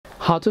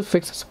How to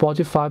fix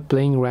Spotify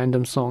playing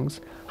random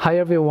songs. Hi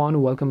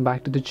everyone, welcome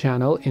back to the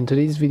channel. In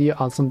today's video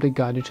I'll simply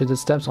guide you through the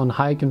steps on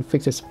how you can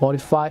fix a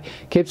Spotify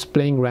keeps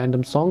playing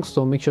random songs,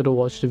 so make sure to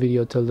watch the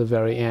video till the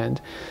very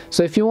end.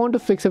 So if you want to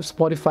fix if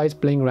Spotify is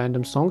playing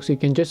random songs, you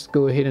can just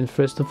go ahead and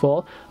first of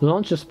all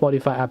launch the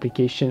Spotify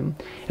application.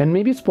 And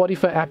maybe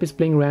Spotify app is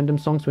playing random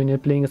songs when you're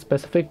playing a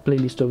specific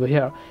playlist over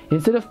here.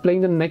 Instead of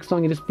playing the next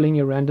song, it is playing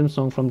a random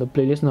song from the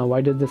playlist. Now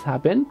why does this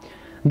happen?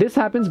 This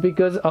happens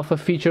because of a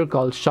feature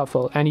called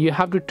shuffle, and you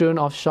have to turn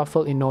off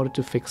shuffle in order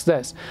to fix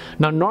this.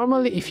 Now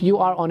normally if you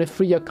are on a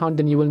free account,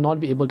 then you will not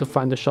be able to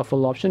find the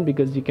shuffle option,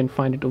 because you can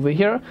find it over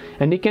here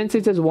and you can see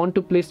it says want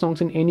to play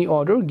songs in any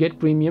order, get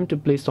premium to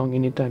play song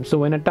anytime. So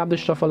when I tap the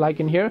shuffle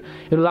icon here,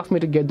 it will ask me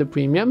to get the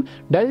premium.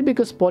 That is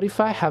because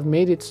Spotify have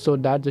made it so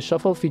that the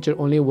shuffle feature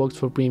only works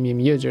for premium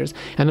users,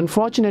 and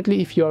unfortunately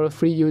if you are a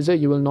free user,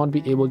 you will not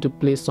be able to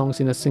play songs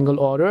in a single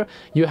order.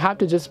 You have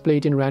to just play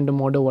it in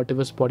random order,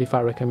 whatever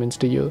Spotify recommends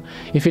to you.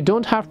 If you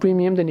don't have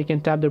premium, then you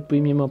can tap the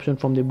premium option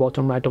from the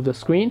bottom right of the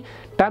screen.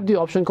 Tap the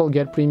option called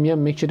get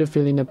premium, make sure to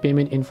fill in a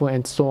payment info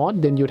and so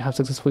on. Then you'd have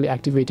successfully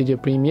activated your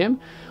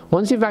premium.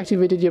 Once you've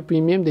activated your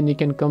premium, then you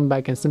can come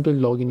back and simply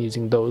log in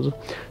using those.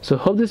 So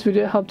hope this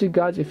video helped you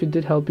guys. If it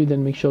did help you,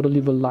 then make sure to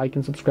leave a like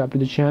and subscribe to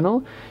the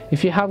channel.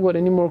 If you have got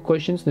any more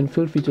questions, then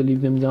feel free to leave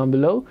them down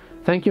below.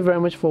 Thank you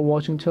very much for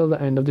watching till the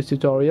end of this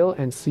tutorial,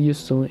 and see you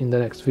soon in the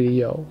next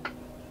video.